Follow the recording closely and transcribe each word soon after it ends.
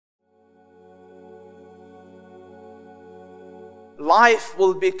life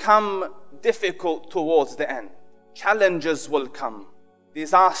will become difficult towards the end. Challenges will come,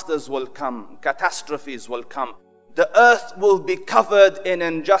 disasters will come, catastrophes will come. The earth will be covered in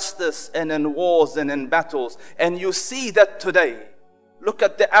injustice and in wars and in battles. And you see that today. Look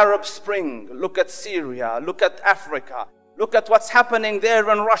at the Arab Spring, look at Syria, look at Africa, look at what's happening there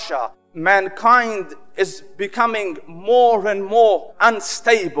in Russia. Mankind is becoming more and more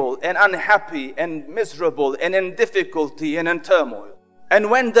unstable and unhappy and miserable and in difficulty and in turmoil. And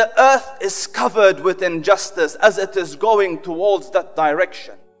when the earth is covered with injustice as it is going towards that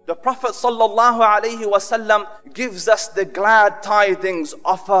direction, the Prophet ﷺ gives us the glad tidings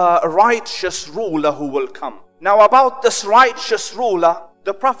of a righteous ruler who will come. Now about this righteous ruler,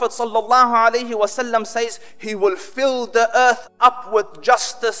 the Prophet ﷺ says he will fill the earth up with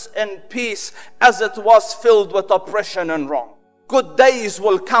justice and peace as it was filled with oppression and wrong. Good days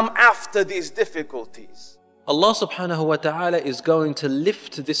will come after these difficulties. Allah subhanahu wa ta'ala is going to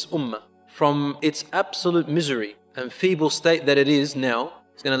lift this ummah from its absolute misery and feeble state that it is now.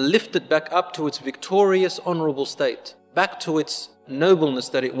 He's going to lift it back up to its victorious, honorable state, back to its nobleness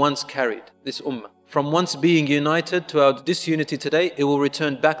that it once carried, this ummah. From once being united to our disunity today, it will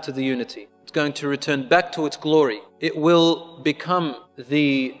return back to the unity. It's going to return back to its glory. It will become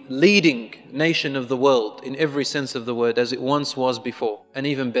the leading nation of the world in every sense of the word as it once was before, and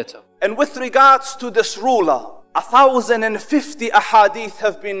even better. And with regards to this ruler, 1,050 ahadith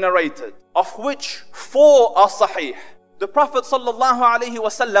have been narrated, of which 4 are sahih. The Prophet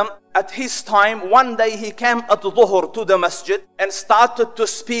ﷺ, at his time, one day he came at dhuhr to the masjid and started to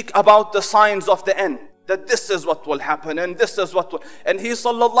speak about the signs of the end. That this is what will happen and this is what will... And he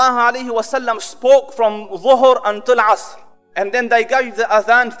ﷺ spoke from dhuhr until asr. And then they gave the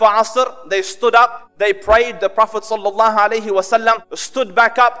adhan for asr, they stood up, they prayed. The Prophet ﷺ stood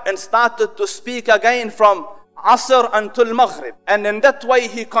back up and started to speak again from Asr until Maghrib. And in that way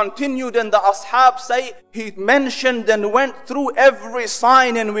he continued, and the ashab say he mentioned and went through every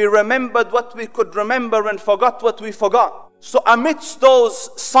sign, and we remembered what we could remember and forgot what we forgot. So amidst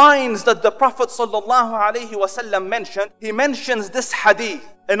those signs that the Prophet ﷺ mentioned, he mentions this hadith,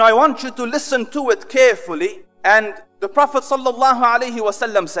 and I want you to listen to it carefully. And the Prophet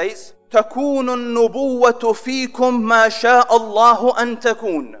ﷺ says, تكون النبوة فيكم ما شاء الله أن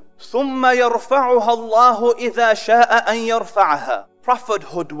تكون ثم يرفعها الله إذا شاء أن يرفعها.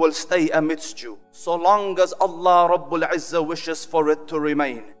 Prophethood will stay amidst you so long as Allah Rabbul Izzah wishes for it to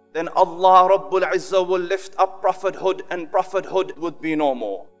remain. Then Allah Rabbul Izzah will lift up prophethood, and prophethood would be no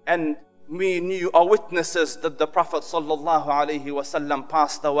more. And we are witnesses that the Prophet ﷺ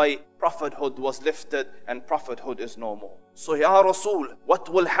passed away, prophethood was lifted, and prophethood is no more. So Ya Rasul,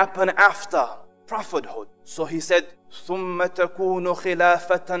 what will happen after prophethood? So he said, ثم تكون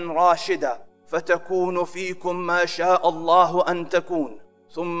خلافة راشدة فتكون فيكم ما شاء الله أن تكون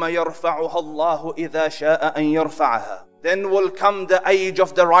ثم يرفعها الله إذا شاء أن يرفعها. Then will come the age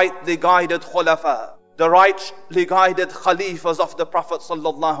of the rightly guided khulafa, the rightly guided khalifas of the Prophet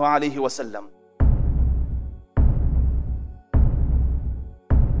sallallahu alaihi wasallam.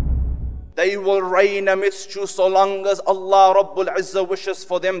 They will reign amidst you so long as Allah Rabbul Izzah wishes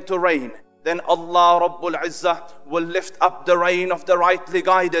for them to reign. Then Allah Rabbul Izzah will lift up the reign of the rightly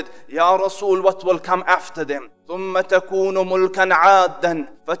guided. Ya Rasul, what will come after them? ثم تكون ملكا عادا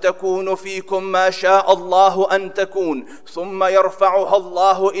فتكون فيكم ما شاء الله أن تكون ثم يرفعها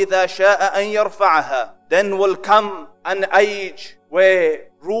الله إذا شاء أن يرفعها. Then will come an age where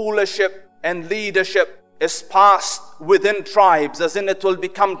rulership and leadership is passed within tribes, as in it will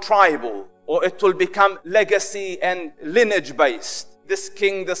become tribal, or it will become legacy and lineage based. This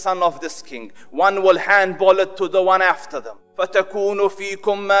king, the son of this king, one will handball it to the one after them. فَتَكُونُ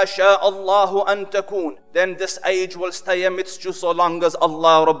فِيكُمْ مَا شَاءَ اللَّهُ أَن تَكُونَ. Then this age will stay amidst you so long as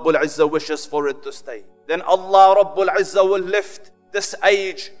Allah Rabbul Izzah wishes for it to stay. Then Allah Rabbul Izzah will lift this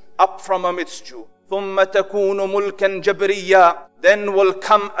age up from amidst you. ثُمَّ تَكُونُ مُلْكًا جَبْرِيًّا. Then will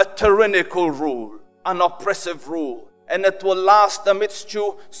come a tyrannical rule, an oppressive rule. And it will last amidst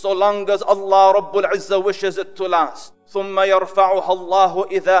you so long as Allah Rabbul Izzah wishes it to last. ثم يرفعها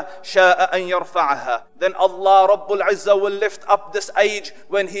الله إذا شاء أن يرفعها. Then Allah Rabbul Izzah will lift up this age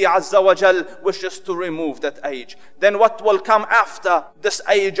when He Azza wa Jal wishes to remove that age. Then what will come after this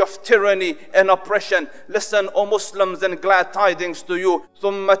age of tyranny and oppression? Listen, O Muslims, and glad tidings to you.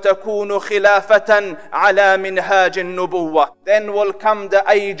 ثم تكون خلافة على منهاج النبوة. Then will come the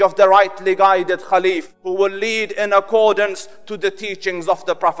age of the rightly guided Khalif, who will lead in accordance to the teachings of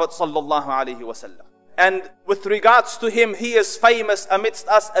the Prophet sallallahu alaihi wasallam. And with regards to him, he is famous amidst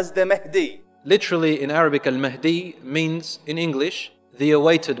us as the Mahdi. Literally in Arabic, al-Mahdi means in English, the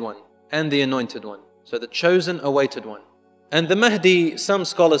awaited one and the anointed one. So the chosen awaited one. And the Mahdi, some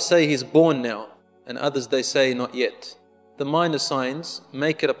scholars say he's born now, and others they say not yet. The minor signs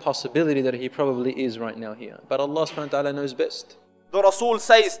make it a possibility that he probably is right now here. But Allah subhanahu wa ta'ala knows best. The Rasul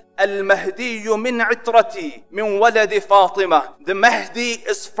says, Al-Mahdi min itrati min waladi Fatima. The Mahdi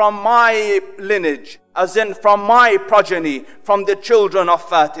is from my lineage, as in from my progeny, from the children of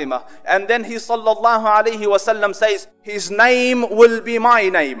Fatima. And then he sallallahu alayhi wasallam says, his name will be my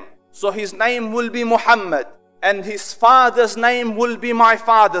name. So his name will be Muhammad. And his father's name will be my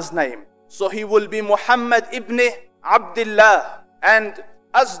father's name. So he will be Muhammad ibn Abdullah. And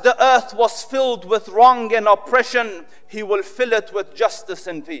as the earth was filled with wrong and oppression, he will fill it with justice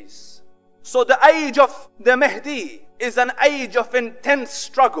and peace. So the age of the Mahdi is an age of intense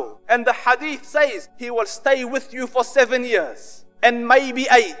struggle. And the hadith says he will stay with you for 7 years and maybe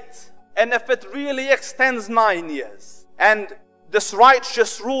 8. And if it really extends, 9 years. And this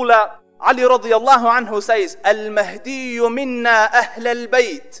righteous ruler, Ali radiallahu anhu, says, Al-Mahdi minna ahl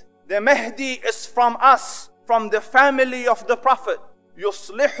al-bayt. The Mahdi is from us, from the family of the Prophet.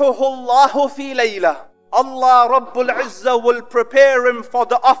 يُصْلِحُهُ اللَّهُ فِي لَيْلَةٍ. Allah Rabbul Izzah will prepare him for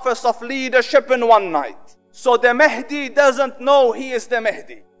the office of leadership in one night. So the Mahdi doesn't know he is the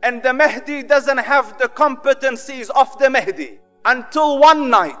Mahdi. And the Mahdi doesn't have the competencies of the Mahdi. Until one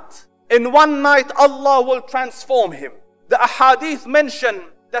night. In one night Allah will transform him. The ahadith mention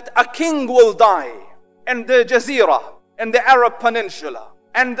that a king will die in the Jazeera, in the Arab Peninsula.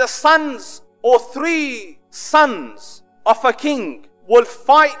 And the sons or 3 sons of a king will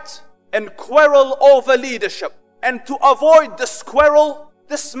fight and quarrel over leadership. And to avoid this quarrel,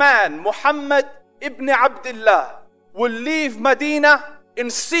 this man, Muhammad ibn Abdullah, will leave Medina in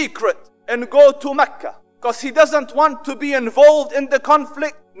secret and go to Mecca. Because he doesn't want to be involved in the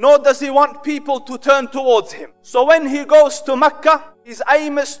conflict, nor does he want people to turn towards him. So when he goes to Mecca, his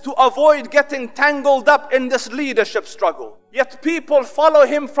aim is to avoid getting tangled up in this leadership struggle. Yet people follow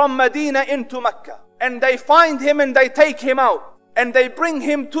him from Medina into Mecca. And they find him and they take him out. And they bring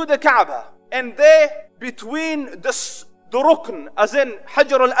him to the Kaaba. And there, between the Rukn, as in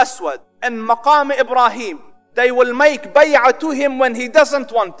Hajar al-Aswad, and Maqam Ibrahim, they will make bay'ah to him when he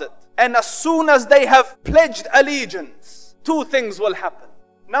doesn't want it. And as soon as they have pledged allegiance, 2 things will happen.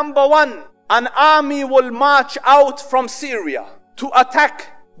 Number 1, an army will march out from Syria to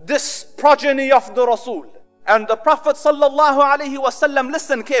attack this progeny of the Rasul. And the Prophet sallallahu alaihi wasallam,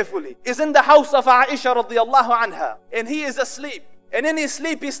 listen carefully, is in the house of Aisha radiyallahu anha, and he is asleep. And in his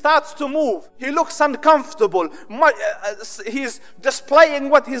sleep he starts to move. He looks uncomfortable. He's displaying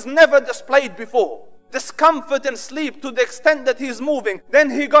what he's never displayed before. Discomfort and sleep to the extent that he's moving. Then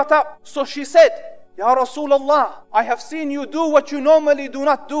he got up. So she said, Ya Rasulullah, I have seen you do what you normally do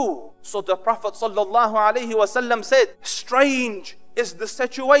not do. So the Prophet sallallahu alaihi wasallam said, strange is the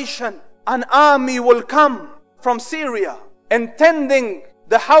situation. An army will come from Syria, intending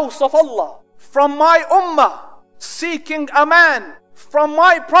the house of Allah, from my ummah, seeking a man from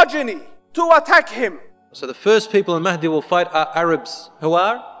my progeny to attack him. So the first people in Mahdi will fight are Arabs who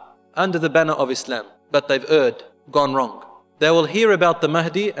are under the banner of Islam, but they've erred, gone wrong. They will hear about the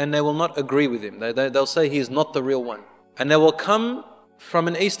Mahdi and they will not agree with him. They'll say he is not the real one. And they will come from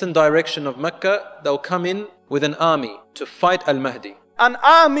an eastern direction of Mecca. They'll come in with an army to fight Al-Mahdi. An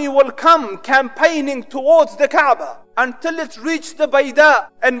army will come campaigning towards the Kaaba until it reaches the Bayda.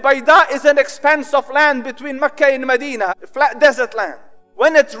 And Bayda is an expanse of land between Mecca and Medina, a flat desert land.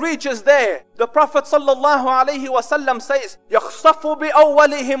 When it reaches there, the Prophet sallallahu alaihi wasallam says, يَخْصَفُ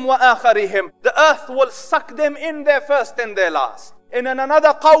بِأَوَّلِهِمْ وَآخَرِهِمْ. The earth will suck them in their first and their last. And in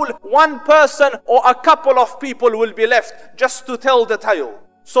another qawl, 1 person or a couple of people will be left just to tell the tale.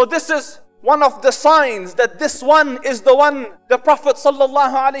 So this is one of the signs that this one is the one the Prophet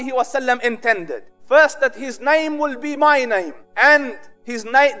sallallahu alaihi wasallam intended. First, that his name will be my name, and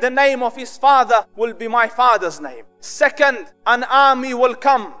the name of his father will be my father's name. Second, an army will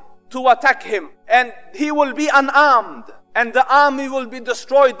come to attack him, and he will be unarmed, and the army will be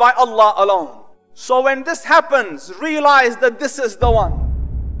destroyed by Allah alone. So when this happens, realize that this is the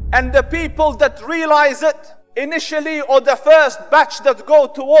one. And the people that realize it initially, or the first batch that go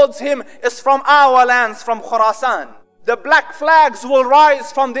towards him, is from our lands, from Khurasan. The black flags will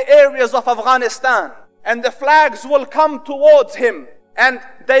rise from the areas of Afghanistan, and the flags will come towards him, and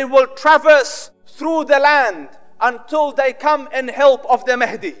they will traverse through the land until they come in help of the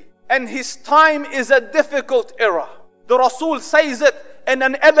Mahdi. And his time is a difficult era. The Rasul says it in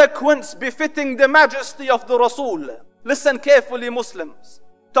an eloquence befitting the majesty of the Rasul. Listen carefully, Muslims.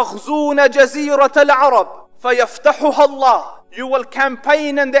 تَغْزُونَ جَزِيرَةَ الْعَرَبِ فَيَفْتَحُهَا اللَّهُ. You will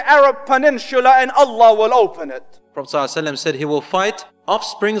campaign in the Arab Peninsula and Allah will open it. Prophet ﷺ said he will fight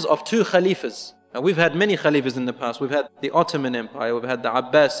offsprings of 2 Khalifas. Now we've had many Khalifas in the past. We've had the Ottoman Empire, we've had the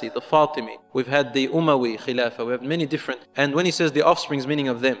Abbasi, the Fatimi, we've had the Umayyad Khilafah, we have many different. And when he says the offsprings, meaning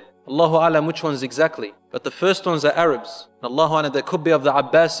of them, Allahu Alam which ones exactly. But the first ones are Arabs. Allahu Alam, they could be of the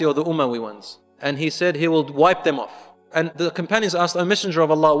Abbasi or the Umayyad ones. And he said he will wipe them off. And the companions asked, O Messenger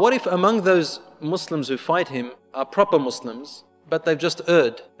of Allah, what if among those Muslims who fight him are proper Muslims, but they've just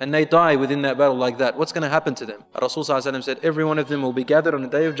erred and they die within that battle like that? What's going to happen to them? Rasul said, every one of them will be gathered on the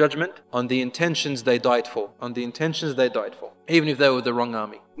day of judgment on the intentions they died for. On the intentions they died for. Even if they were the wrong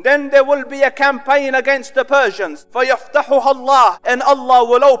army. Then there will be a campaign against the Persians. فَيَفْتَحُهَا اللَّهُ, and Allah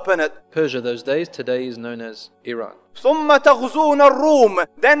will open it. Persia those days, today is known as Iran. ثُمَّ تَغْزُونَ الرُّومَ,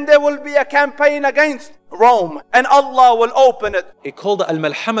 then there will be a campaign against Rome, and Allah will open it. He called it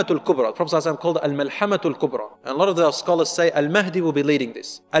Al-Malhamatul Kubra. The Prophet ﷺ called it Al-Malhamatul Kubra. And a lot of the scholars say Al-Mahdi will be leading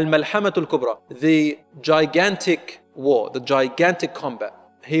this. Al-Malhamatul Kubra, the gigantic war, the gigantic combat.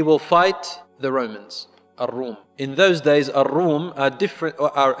 He will fight the Romans, Ar-Rum. In those days, Ar-Rum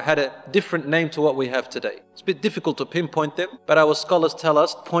had a different name to what we have today. It's a bit difficult to pinpoint them, but our scholars tell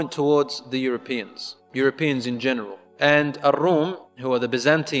us point towards the Europeans in general. And Ar-Rum, who are the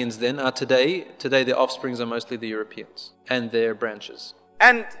Byzantines then, are today their offsprings are mostly the Europeans and their branches.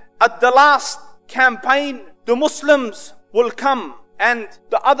 And at the last campaign, the Muslims will come and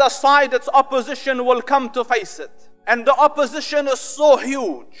the other side, its opposition, will come to face it. And the opposition is so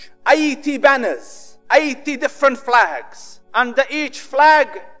huge, 80 banners, 80 different flags. Under each flag,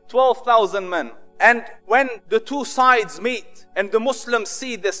 12,000 men. And when the two sides meet and the Muslims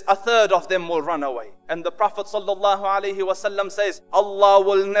see this, a third of them will run away. And the Prophet ﷺ says, Allah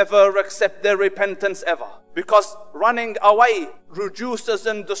will never accept their repentance ever. Because running away reduces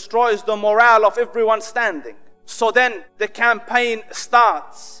and destroys the morale of everyone standing. So then the campaign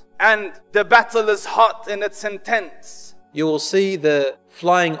starts and the battle is hot and it's intense. You will see the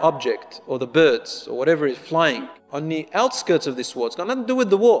flying object or the birds or whatever is flying on the outskirts of this war. It's got nothing to do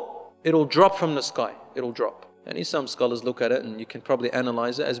with the war. It'll drop from the sky. It'll drop. And some scholars look at it and you can probably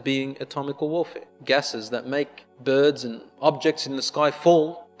analyze it as being atomical warfare. Gases that make birds and objects in the sky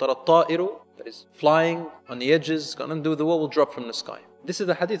fall. Tarat-ta'iru, that is flying on the edges, it's got nothing to do with the war, will drop from the sky. This is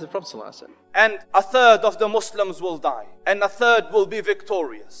the hadith of the Prophet ﷺ. And a third of the Muslims will die. And a third will be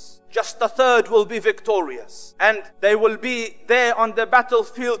victorious. Just a third will be victorious. And they will be there on the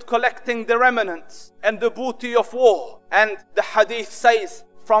battlefield collecting the remnants and the booty of war. And the hadith says,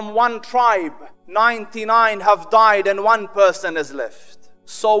 from one tribe, 99 have died and one person is left.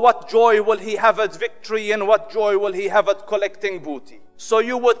 So what joy will he have at victory and what joy will he have at collecting booty? So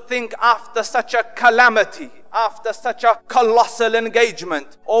you would think after such a calamity, after such a colossal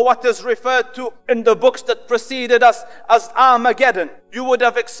engagement, or what is referred to in the books that preceded us as Armageddon, you would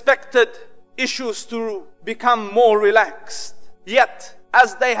have expected issues to become more relaxed. Yet,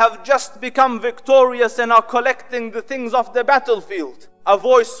 as they have just become victorious and are collecting the things of the battlefield, a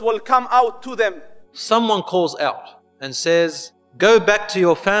voice will come out to them. Someone calls out and says, go back to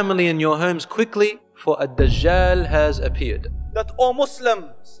your family and your homes quickly, for a Dajjal has appeared. That, O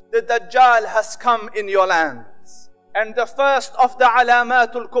Muslims, the Dajjal has come in your lands. And the first of the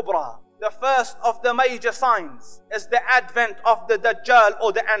alamatul kubra, the first of the major signs, is the advent of the Dajjal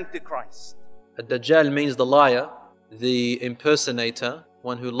or the Antichrist. A Dajjal means the liar, the impersonator,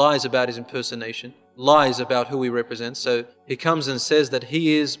 one who lies about his impersonation, lies about who he represents. So he comes and says that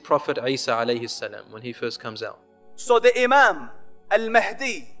he is Prophet Isa alayhi salam when he first comes out. So the Imam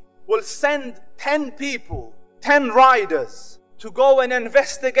al-Mahdi will send 10 people, 10 riders, to go and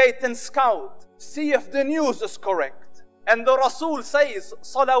investigate and scout, see if the news is correct. And the Rasul says,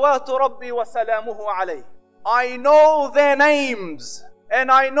 Salawatu Rabbi wa salamuhu alayhi, I know their names,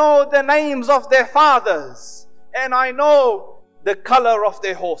 and I know the names of their fathers, and I know the color of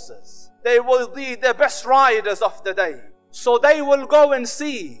their horses. They will be the best riders of the day. So they will go and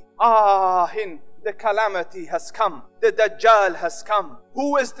see, the calamity has come. The Dajjal has come.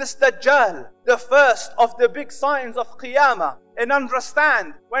 Who is this Dajjal? The first of the big signs of Qiyamah. And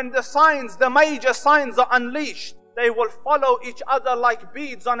understand, when the signs, the major signs are unleashed, they will follow each other like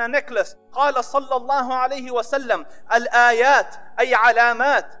beads on a necklace. قال صلى الله عليه وسلم الآيات أي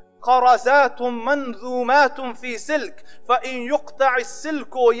علامات قرزات منذومات في سلك فإن يقطع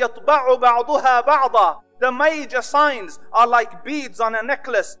السلك يطبع بعضها بعضا. The major signs are like beads on a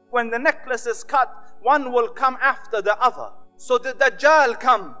necklace. When the necklace is cut, one will come after the other. So the Dajjal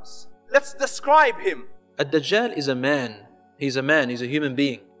comes. Let's describe him. A Dajjal is a man. He's a man, he's a human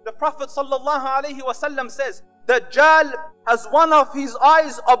being. The Prophet ﷺ says, Dajjal has one of his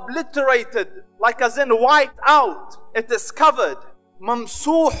eyes obliterated, like as in wiped out. It is covered.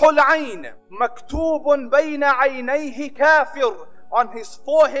 ممسوح العين مكتوب بين عينيه كافر. On his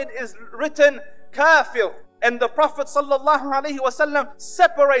forehead is written kafir. And the Prophet ﷺ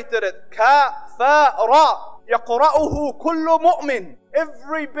separated it. Ka, fa, ra. يَقْرَأُهُ كُلُّ مُؤْمِنٍ.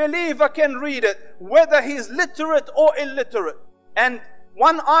 Every believer can read it, whether he's literate or illiterate. And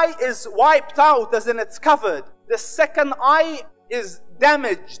one eye is wiped out, as in it's covered. The second eye is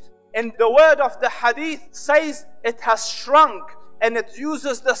damaged. And the word of the hadith says it has shrunk. And it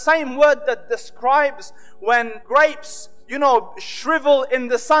uses the same word that describes when grapes, shrivel in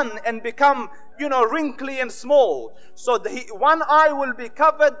the sun and become, wrinkly and small. So one eye will be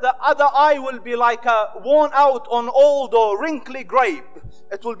covered, the other eye will be like a worn out on old or wrinkly grape.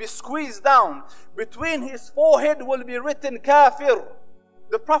 It will be squeezed down. Between his forehead will be written kafir.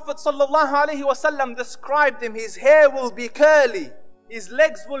 The Prophet ﷺ described him, his hair will be curly, his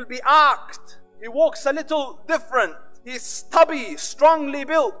legs will be arched, he walks a little different, he's stubby, strongly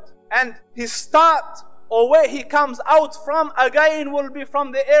built, and his start or where he comes out from again will be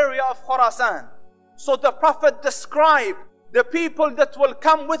from the area of Khurasan. So the Prophet described the people that will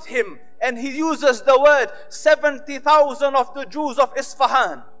come with him, and he uses the word 70,000 of the Jews of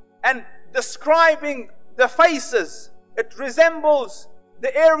Isfahan, and describing the faces, it resembles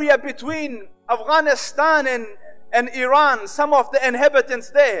the area between Afghanistan and Iran, some of the inhabitants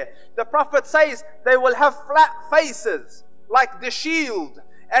there. The Prophet says they will have flat faces like the shield,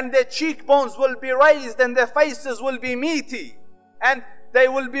 and their cheekbones will be raised and their faces will be meaty, and they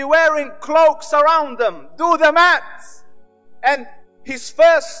will be wearing cloaks around them. Do the maths. And his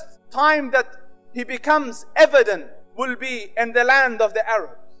first time that he becomes evident will be in the land of the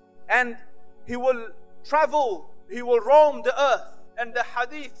Arabs, and he will travel, he will roam the earth, and the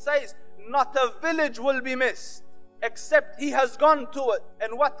hadith says not a village will be missed except he has gone to it.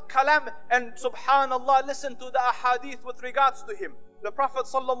 And what kalam, and subhanallah, listen to the ahadith with regards to him. The Prophet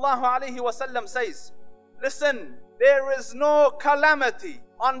ﷺ says, listen, there is no calamity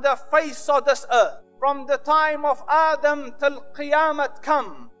on the face of this earth from the time of Adam till Qiyamah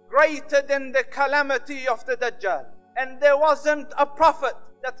come greater than the calamity of the Dajjal. And there wasn't a prophet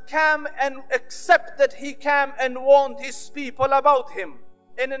that came and except that he came and warned his people about him.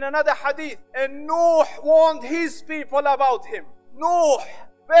 And in another hadith, and Nuh warned his people about him. Nuh,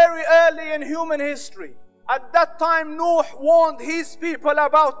 very early in human history, at that time Nuh warned his people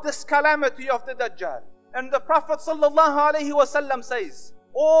about this calamity of the Dajjal. And the Prophet ﷺ says,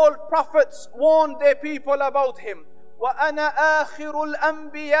 all prophets warned their people about him. وَأَنَا آخِرُ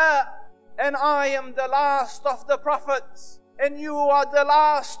الْأَنْبِيَاءِ, and I am the last of the prophets, and you are the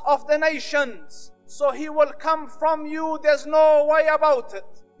last of the nations. So he will come from you, there's no way about it.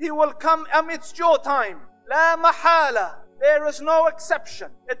 He will come amidst your time. La mahala, there is no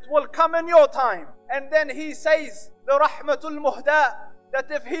exception. It will come in your time. And then he says, the rahmatul muhda, that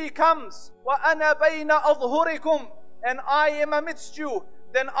if he comes, وَأَنَا بَيْنَ أَظْهُرِكُمْ, and I am amidst you,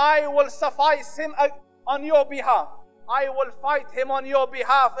 then I will suffice him on your behalf. I will fight him on your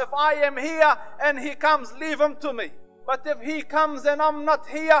behalf. If I am here and he comes, leave him to me. But if he comes and I'm not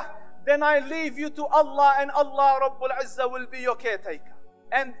here, then I leave you to Allah, and Allah Rabbul Izzah will be your caretaker.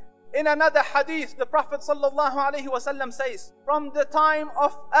 And in another hadith, the Prophet ﷺ says, from the time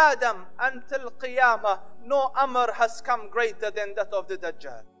of Adam until Qiyamah, no Amr has come greater than that of the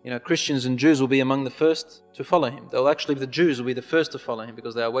Dajjal. Christians and Jews will be among the first to follow him. The Jews will be the first to follow him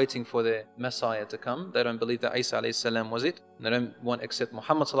because they are waiting for their Messiah to come. They don't believe that Isa ﷺ was it. And they don't want accept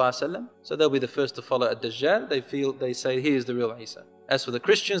Muhammad ﷺ. So they'll be the first to follow Ad-Dajjal. They say he is the real Isa. As for the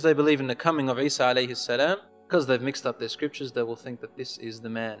Christians, they believe in the coming of Isa ﷺ. Because they've mixed up their scriptures, they will think that this is the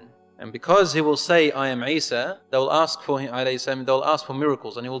man. And because he will say, I am Isa, they will ask for him, they will ask for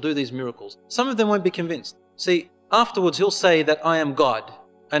miracles, and he will do these miracles. Some of them won't be convinced. See, afterwards he'll say that I am God.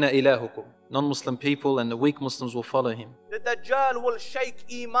 Ana ilahukum. Non-Muslim people and the weak Muslims will follow him. The Dajjal will shake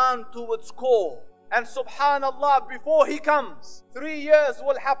Iman to its core. And subhanallah, before he comes, 3 years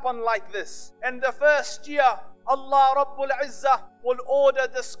will happen like this. And the first year, Allah Rabbul Izzah will order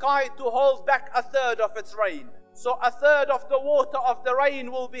the sky to hold back a third of its rain. So a third of the water of the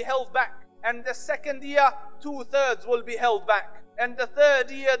rain will be held back. And the second year, 2/3 will be held back. And the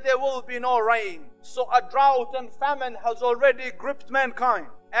third year, there will be no rain. So a drought and famine has already gripped mankind.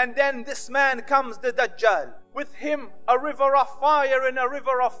 And then this man comes, the Dajjal. With him, a river of fire and a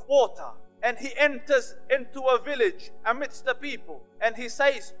river of water. And he enters into a village amidst the people. And he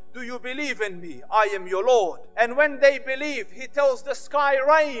says, do you believe in me? I am your Lord. And when they believe, he tells the sky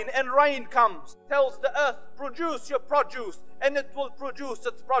rain, and rain comes. Tells the earth, produce your produce, and it will produce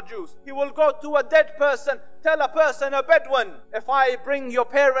its produce. He will go to a dead person, tell a person, a Bedouin, if I bring your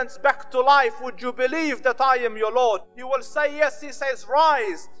parents back to life, would you believe that I am your Lord? He will say yes. He says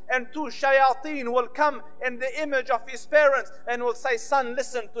rise, and 2 shayateen will come in the image of his parents and will say, son,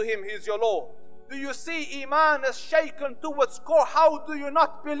 listen to him, he's your Lord. Do you see Iman is shaken to its core? How do you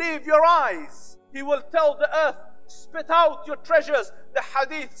not believe your eyes? He will tell the earth, spit out your treasures. The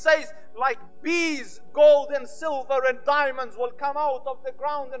hadith says, like bees, gold and silver and diamonds will come out of the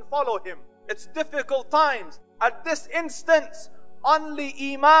ground and follow him. It's difficult times. At this instance, only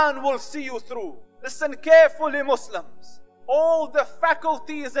Iman will see you through. Listen carefully, Muslims. All the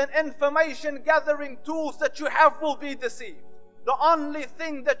faculties and information gathering tools that you have will be deceived. The only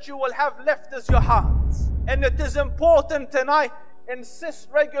thing that you will have left is your hearts. And it is important, and I insist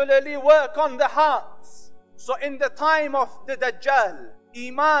regularly, work on the hearts. So in the time of the Dajjal,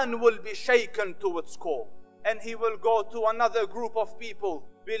 Iman will be shaken to its core. And he will go to another group of people,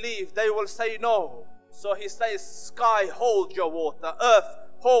 believe, they will say no. So he says, sky, hold your water, earth,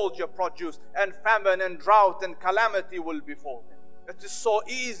 hold your produce, and famine and drought and calamity will befall them. It is so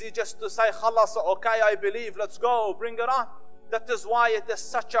easy just to say, khalas, okay, I believe, let's go, bring it on. That is why it is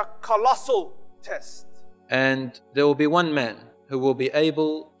such a colossal test. And there will be one man who will be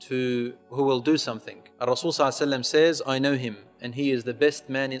able to, who will do something. Rasul ﷺ says, I know him, and he is the best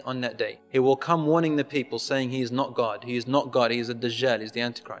man on that day. He will come warning the people, saying he is not God, he is not God, he is a Dajjal, he is the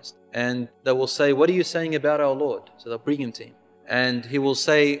Antichrist. And they will say, what are you saying about our Lord? So they'll bring him to him. And he will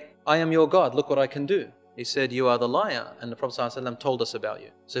say, I am your God, look what I can do. He said, you are the liar, and the Prophet ﷺ told us about you.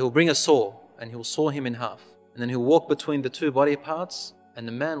 So he'll bring a saw, and he'll saw him in half. And then he'll walk between the two body parts, and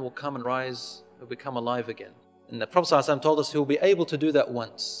the man will come and rise, he'll become alive again. And the Prophet ﷺ told us he'll be able to do that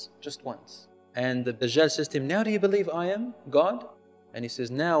once, just once. And the Dajjal says to him, now do you believe I am God? And he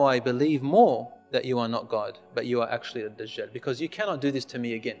says, now I believe more that you are not God, but you are actually a Dajjal, because you cannot do this to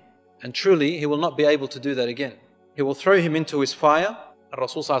me again. And truly, he will not be able to do that again. He will throw him into his fire.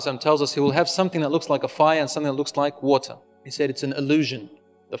 Rasul ﷺ tells us he will have something that looks like a fire and something that looks like water. He said it's an illusion.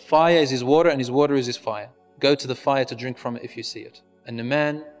 The fire is his water and his water is his fire. Go to the fire to drink from it if you see it. And the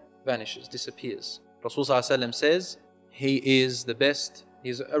man vanishes, disappears. Rasul ﷺ says he is the best, he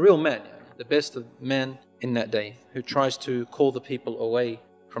is a real man, the best of men in that day, who tries to call the people away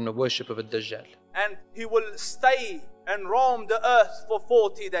from the worship of a Dajjal. And he will stay and roam the earth for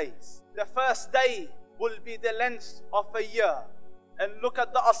 40 days. The first day will be the length of a year. And look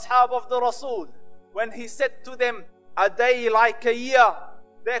at the ashab of the Rasul. When he said to them, a day like a year,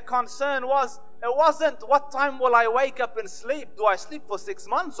 their concern was, it wasn't what time will I wake up and sleep? Do I sleep for 6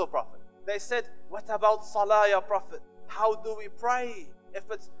 months, O Prophet? They said, what about Salah, ya Prophet? How do we pray?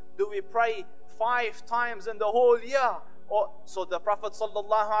 Do we pray 5 times in the whole year? So the Prophet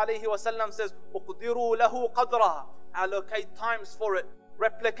ﷺ says, "Uqdiru lahu qadra." Allocate times for it.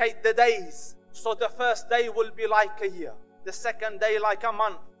 Replicate the days. So the first day will be like a year. The second day like a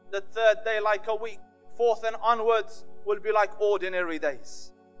month. The third day like a week. Fourth and onwards will be like ordinary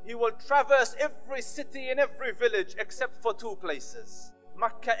days. He will traverse every city and every village except for 2 places.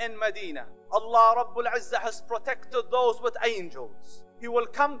 Makkah and Medina. Allah Rabbul Izzah has protected those with angels. He will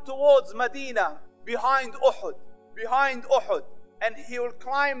come towards Medina behind Uhud. And he will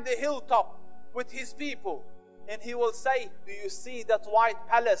climb the hilltop with his people. And he will say, do you see that white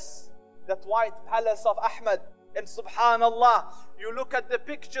palace? That white palace of Ahmad. And subhanallah, you look at the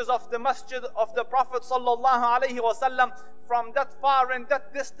pictures of the masjid of the Prophet ﷺ, from that far and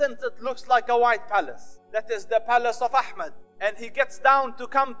that distance it looks like a white palace. That is the palace of Ahmad. And he gets down to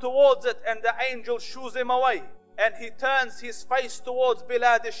come towards it and the angel shoos him away. And he turns his face towards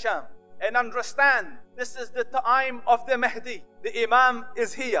Bilad al-Sham. And understand, this is the time of the Mahdi. The Imam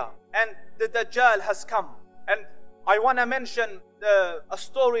is here and the Dajjal has come. And I want to mention a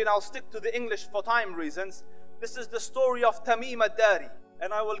story, and I'll stick to the English for time reasons. This is the story of Tamim ad-Dari,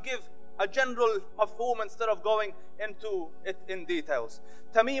 and I will give a general mafhum instead of going into it in details.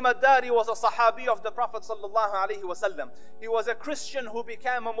 Tamim ad-Dari was a Sahabi of the Prophet ﷺ. He was a Christian who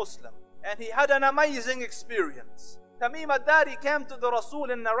became a Muslim, and he had an amazing experience. Tamim ad-Dari came to the Rasul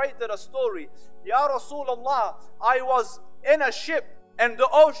and narrated a story. Ya Rasulullah, I was in a ship and the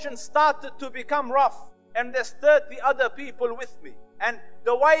ocean started to become rough, and there stirred the other people with me. And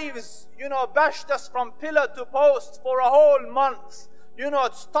the waves, bashed us from pillar to post for a whole month.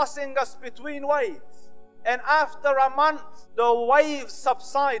 It's tossing us between waves. And after a month, the waves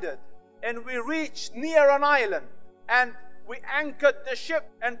subsided and we reached near an island. And we anchored the ship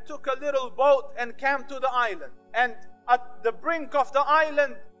and took a little boat and came to the island. And at the brink of the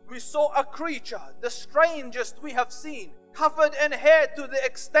island, we saw a creature, the strangest we have seen, covered in hair to the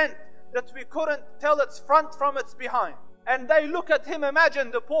extent that we couldn't tell its front from its behind. And they look at him,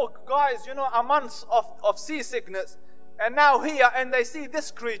 imagine the poor guys, a month of seasickness, and now here, and they see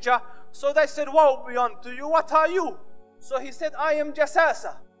this creature. So they said, woe be unto you, what are you? So he said, I am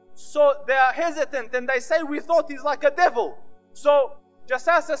Jassasa. So they are hesitant and they say, we thought he's like a devil. So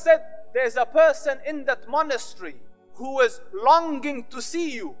Jassasa said, there's a person in that monastery who is longing to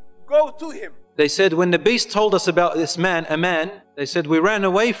see you. Go to him. They said, when the beast told us about this man, a man, they said, we ran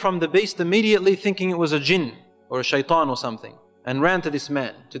away from the beast immediately thinking it was a jinn or a shaitan or something, and ran to this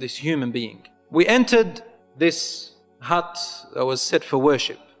man, to this human being. We entered this hut that was set for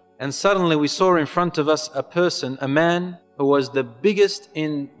worship, and suddenly we saw in front of us a person, a man who was the biggest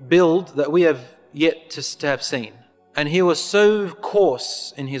in build that we have yet to have seen. And he was so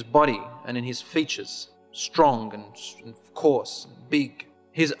coarse in his body and in his features, strong and coarse and big.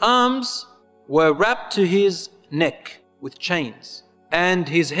 His arms were wrapped to his neck with chains, and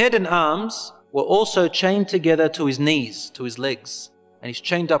his head and arms were also chained together to his knees, to his legs. And he's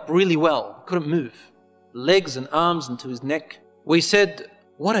chained up really well, couldn't move. Legs and arms and to his neck. We said,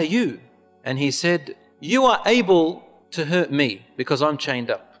 what are you? And he said, you are able to hurt me because I'm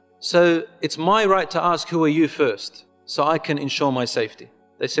chained up. So it's my right to ask, who are you first, so I can ensure my safety.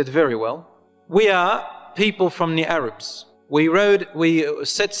 They said, very well. We are people from the Arabs. We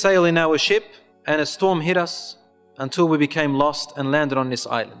set sail in our ship, and a storm hit us until we became lost and landed on this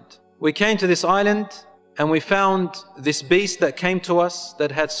island. We came to this island and we found this beast that came to us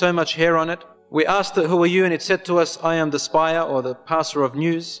that had so much hair on it. We asked it, who are you? And it said to us, I am the spire or the passer of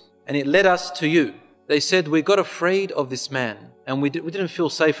news. And it led us to you. They said, we got afraid of this man and we didn't feel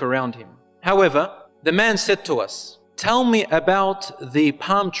safe around him. However, the man said to us, tell me about the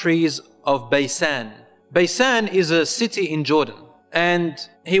palm trees of Baysan. Baysan is a city in Jordan, and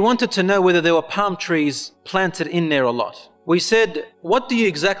he wanted to know whether there were palm trees planted in there a lot. We said, what do you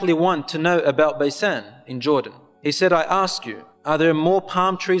exactly want to know about Baysan in Jordan? He said, I ask you, are there more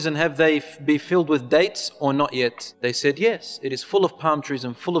palm trees and have they be filled with dates or not yet? They said, yes, it is full of palm trees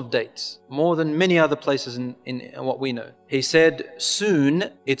and full of dates, more than many other places in what we know. He said,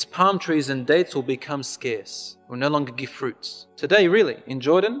 soon its palm trees and dates will become scarce, will no longer give fruits. Today, really, in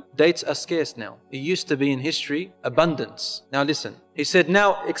Jordan, dates are scarce now. It used to be in history, abundance. Now listen, he said,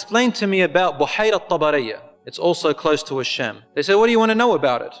 now explain to me about Buhayra al-Tabariyya. It's also close to Sham. They said, what do you want to know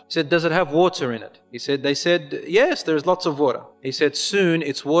about it? He said, does it have water in it? They said, yes, there's lots of water. He said, soon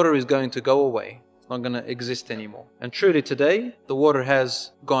its water is going to go away. It's not going to exist anymore. And truly today, the water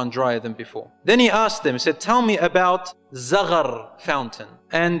has gone drier than before. Then he asked them, he said, tell me about Zaghar fountain.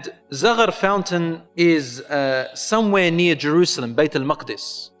 And Zaghar fountain is somewhere near Jerusalem, Bayt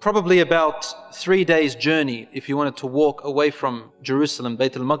al-Maqdis. Probably about 3 days journey if you wanted to walk away from Jerusalem,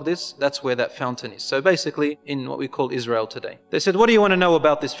 Bayt al-Maqdis, that's where that fountain is. So basically in what we call Israel today. They said, what do you want to know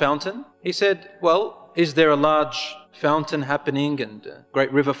about this fountain? He said, well, is there a large fountain happening and a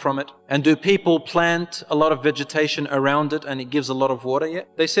great river from it? And do people plant a lot of vegetation around it and it gives a lot of water yet?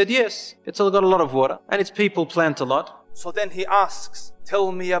 They said, yes, it's got a lot of water and its people plant a lot. So then he asks,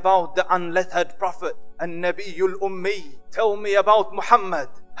 tell me about the unlettered prophet, An-Nabiyul Ummi. Tell me about Muhammad.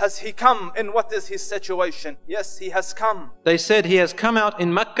 Has he come and what is his situation? Yes, he has come. They said he has come out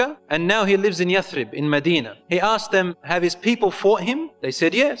in Mecca and now he lives in Yathrib, in Medina. He asked them, have his people fought him? They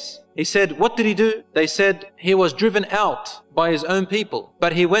said, yes. He said, what did he do? They said, he was driven out by his own people.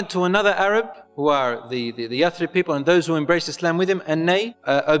 But he went to another Arab, who are the Yathrib people and those who embraced Islam with him, and they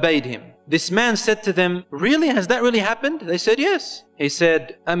obeyed him. This man said to them, really? Has that really happened? They said, yes. He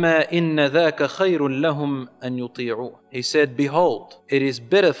said, أَمَا إِنَّ ذَاكَ خَيْرٌ لَهُمْ أَن يُطِيعُوهُ. He said, behold, it is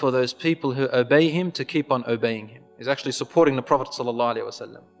better for those people who obey him to keep on obeying him. He's actually supporting the Prophet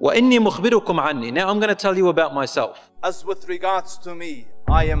ﷺ. وَإِنِّي مُخْبِرُكُمْ عَنِّي. Now I'm going to tell you about myself. As with regards to me,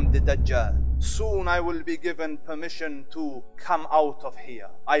 I am the Dajjal. Soon I will be given permission to come out of here.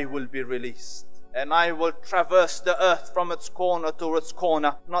 I will be released. And I will traverse the earth from its corner to its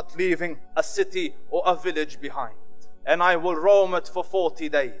corner, not leaving a city or a village behind. And I will roam it for 40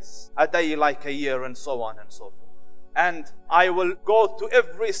 days, a day like a year, and so on and so forth. And I will go to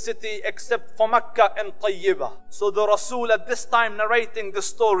every city except for Mecca and Tayyibah. So the Rasul at this time narrating the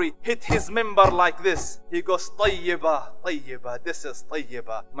story hit his minbar like this. He goes, Tayyibah, Tayyibah, this is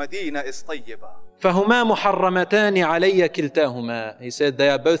Tayyibah, Medina is Tayyibah. فَهُمَا مُحَرَّمَتَانِ عَلَيَّ كِلْتَاهُمَا. He said, they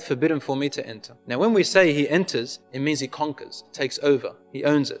are both forbidden for me to enter. Now when we say he enters, it means he conquers, takes over, he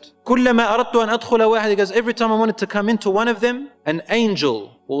owns it. كُلَّمَا أَرَدْتُ أَنْ أَدْخُلَ وَاحِدٍ. He goes, every time I wanted to come into one of them, an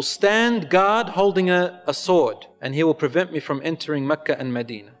angel will stand guard holding a sword, and he will prevent me from entering Mecca and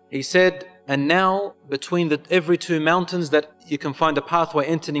Medina. He said, and now between every two mountains that you can find a pathway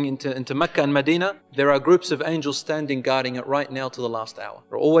entering into Mecca and Medina, there are groups of angels standing guarding it right now to the last hour.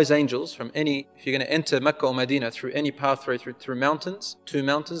 There are always angels from if you're going to enter Mecca or Medina through any pathway through mountains, two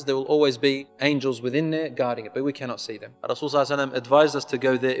mountains, there will always be angels within there guarding it, but we cannot see them. Rasulullah advised us to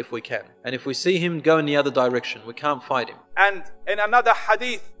go there if we can. And if we see him, go in the other direction. We can't fight him. And in another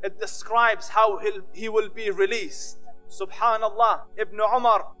hadith, it describes how he will be released. Subhanallah, Ibn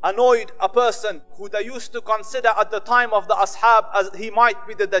Umar annoyed a person who they used to consider at the time of the Ashab as he might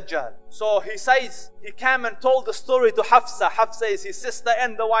be the Dajjal. So he says, he came and told the story to Hafsa. Hafsa is his sister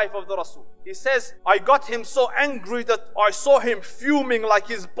and the wife of the Rasul. He says, I got him so angry that I saw him fuming like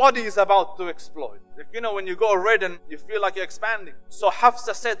his body is about to explode. Like, you know, when you go red and you feel like you're expanding. So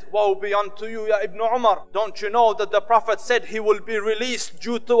Hafsa said, woe be unto you, Ya Ibn Umar. Don't you know that the Prophet said he will be released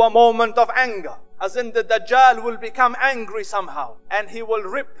due to a moment of anger? As in the Dajjal will become angry somehow and he will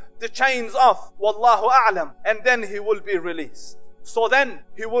rip the chains off. Wallahu a'lam. And then he will be released. So then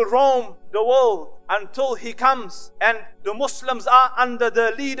he will roam the world until he comes, and the Muslims are under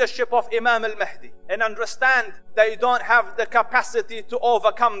the leadership of Imam al-Mahdi, and understand they don't have the capacity to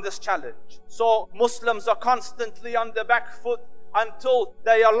overcome this challenge. So Muslims are constantly on the back foot until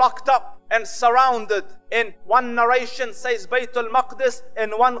they are locked up and surrounded. In one narration says Bayt al-Maqdis,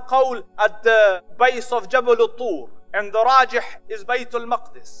 in one qawl at the base of Jabal al-Tur, and the Rajih is Bayt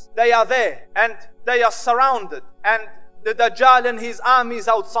al-Maqdis. They are there and they are surrounded, and the Dajjal and his armies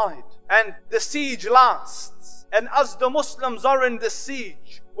outside, and the siege lasts. And as the Muslims are in the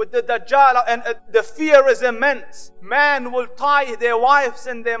siege with the Dajjal, and the fear is immense, man will tie their wives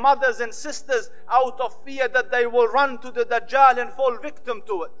and their mothers and sisters out of fear that they will run to the Dajjal and fall victim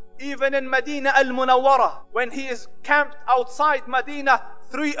to it. Even in Medina al-Munawwara, when he is camped outside Medina,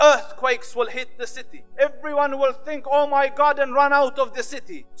 3 earthquakes will hit the city. Everyone will think, oh my God, and run out of the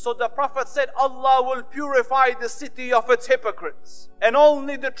city. So the Prophet said, Allah will purify the city of its hypocrites, and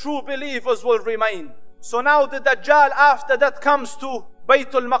only the true believers will remain. So now the Dajjal after that comes to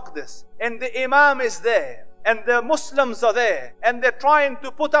Bayt al-Maqdis, and the Imam is there, and the Muslims are there, and they're trying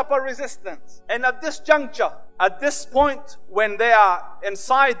to put up a resistance. And at this juncture, at this point, when they are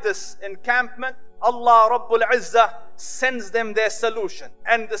inside this encampment, Allah Rabbul Izzah sends them their solution.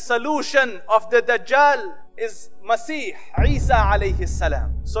 And the solution of the Dajjal is Masih, Isa alayhi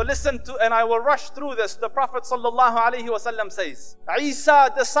salam. So listen to, and I will rush through this. The Prophet sallallahu alayhi wasallam says,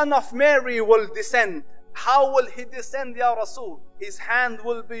 Isa, the son of Mary, will descend. How will he descend, Ya Rasul? His hand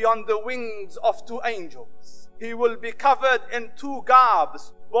will be on the wings of 2 angels. He will be covered in 2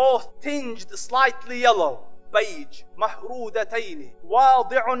 garbs, both tinged slightly yellow. بيج مهرودتين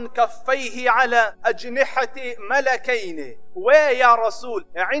واضع كفيه على أجنحة ملكين. Where يا رسول؟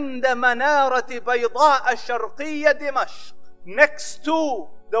 عند منارة بيضاء شرقية دمشق. Next to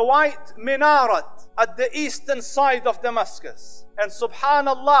the white minaret at the eastern side of Damascus. And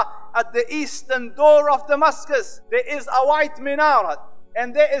subhanallah, at the eastern door of Damascus there is a white minaret,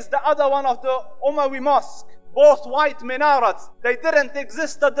 and there is the other one of the Umayyad mosque. Both white minarets, they didn't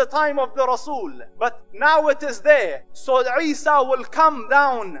exist at the time of the Rasul, but now it is there. So Isa will come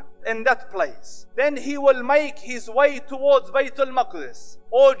down in that place. Then he will make his way towards Bayt al-Maqdis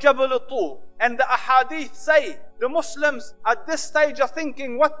or Jabal al-Tur. And the ahadith say the Muslims at this stage are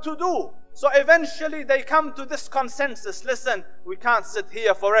thinking what to do. So eventually they come to this consensus. Listen, we can't sit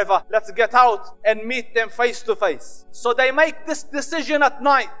here forever. Let's get out and meet them face to face. So they make this decision at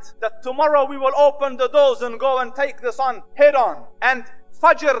night that tomorrow we will open the doors and go and take this on head on. And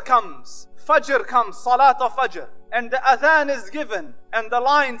Fajr comes, Salat of Fajr. And the adhan is given and the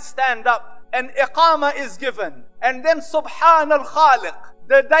lines stand up and Iqama is given. And then Subhan al-Khaliq,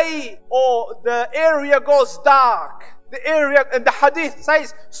 the day or the area goes dark. The area, and the hadith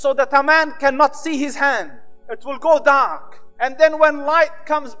says, so that a man cannot see his hand. It will go dark. And then when light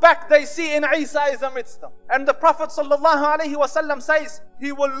comes back, they see in Isa is amidst them. And the Prophet ﷺ says,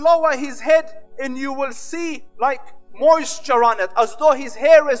 he will lower his head and you will see like moisture on it, as though his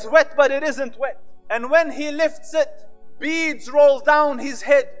hair is wet, but it isn't wet. And when he lifts it, beads roll down his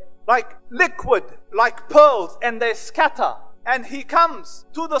head like liquid, like pearls, and they scatter. And he comes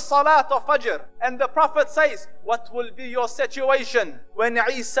to the Salat of Fajr, and the Prophet says, what will be your situation when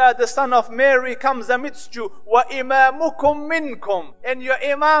Isa the son of Mary comes amidst you? وَإِمَامُكُمْ مِنْكُمْ, and your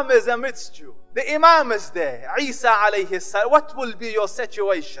Imam is amidst you. The Imam is there, Isa alayhi salam. What will be your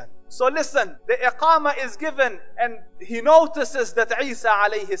situation? So listen, the Iqamah is given, and he notices that Isa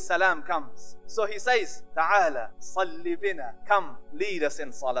alayhi salam comes. So he says, Ta'ala, salli bina, come, lead us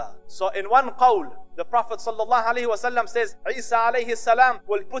in salah. So in one qawl, the Prophet sallallahu alayhi wasallam says, Isa alayhi salam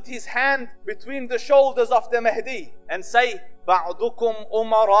will put his hand between the shoulders of the Mahdi and say, Ba'dukum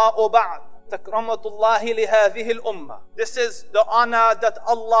umara'u ba'd. Takramatullahi lihadhihi al-ummah. This is the honor that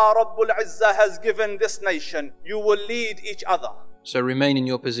Allah Rabbul Izzah has given this nation. You will lead each other. So remain in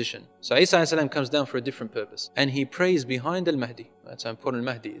your position. So Isa a.s. comes down for a different purpose, and he prays behind al-Mahdi. That's how important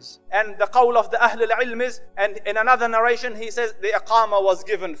al-Mahdi is. And the qawl of the Ahl al-Ilm is, and in another narration he says, the Iqamah was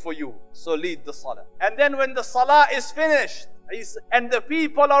given for you, so lead the Salah. And then when the Salah is finished, Isa, and the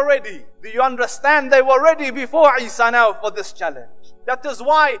people are ready. Do you understand? They were ready before Isa now for this challenge. That is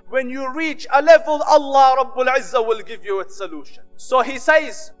why when you reach a level, Allah Rabbul Izzah will give you its solution. So he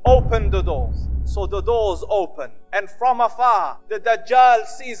says, open the doors. So the doors open, and from afar the Dajjal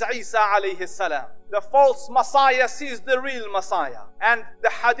sees Isa alayhi salam. The false Messiah sees the real Messiah, and the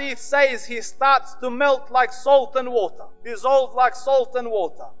hadith says he starts to melt like salt and water, dissolve like salt and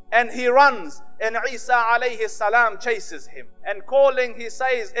water, and he runs, and Isa alayhi salam chases him, and calling he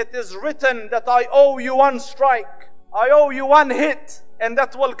says, it is written that I owe you one strike, I owe you one hit, and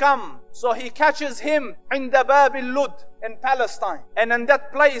that will come. So he catches him in the Bab al-Lud in Palestine, and in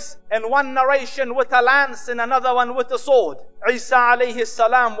that place, in one narration with a lance and another one with a sword, Isa alayhi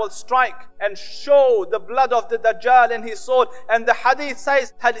salam will strike and show the blood of the Dajjal in his sword, and the hadith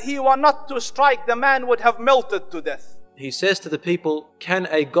says, had he were not to strike, the man would have melted to death. He says to the people, can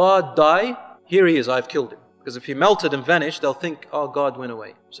a God die? Here he is, I've killed him. Because if he melted and vanished, they'll think, oh, God went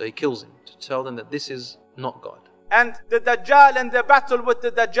away. So he kills him to tell them that this is not God. And the Dajjal and the battle with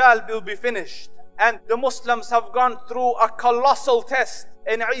the Dajjal will be finished. And the Muslims have gone through a colossal test.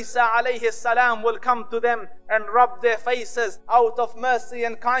 And Isa alayhi salam will come to them and rub their faces out of mercy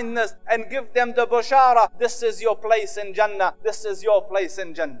and kindness and give them the bushara. This is your place in Jannah. This is your place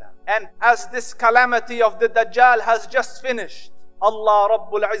in Jannah. And as this calamity of the Dajjal has just finished, Allah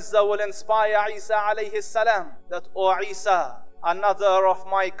Rabbul Izzah will inspire Isa alayhi salam that, O Isa, another of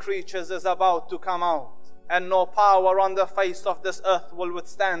my creatures is about to come out, and no power on the face of this earth will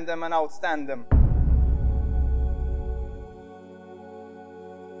withstand them and outstand them.